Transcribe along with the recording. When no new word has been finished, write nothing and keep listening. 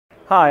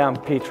Hi, I'm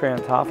Pete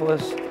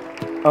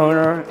Triantofilos,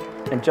 owner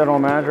and general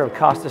manager of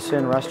Costas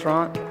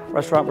Restaurant.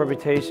 Restaurant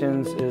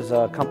Reputations is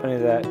a company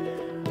that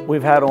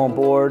we've had on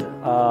board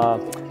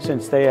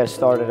since they had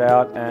started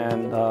out,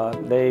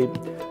 and they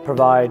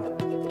provide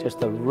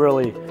just a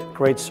really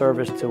great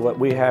service to what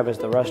we have as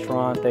the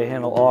restaurant. They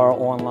handle our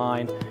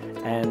online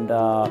and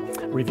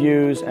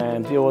reviews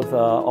and deal with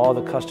all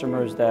the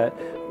customers that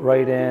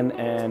write in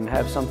and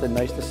have something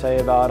nice to say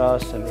about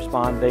us and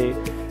respond.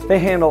 They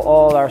handle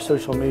all our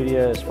social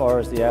media as far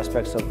as the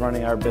aspects of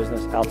running our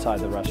business outside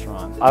the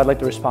restaurant. I'd like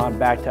to respond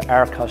back to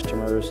our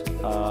customers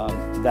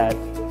that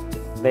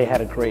they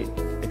had a great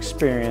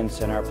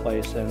experience in our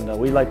place, and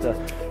we'd like to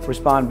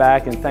respond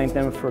back and thank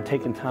them for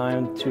taking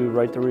time to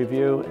write the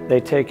review. They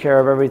take care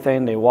of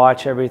everything, they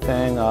watch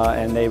everything,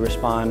 and they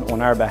respond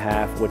on our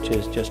behalf, which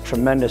is just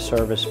tremendous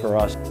service for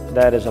us.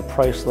 That is a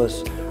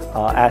priceless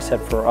asset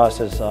for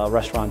us as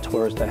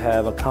restaurateurs, to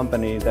have a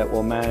company that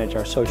will manage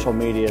our social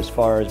media as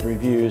far as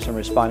reviews and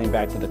responding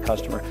back to the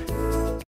customer.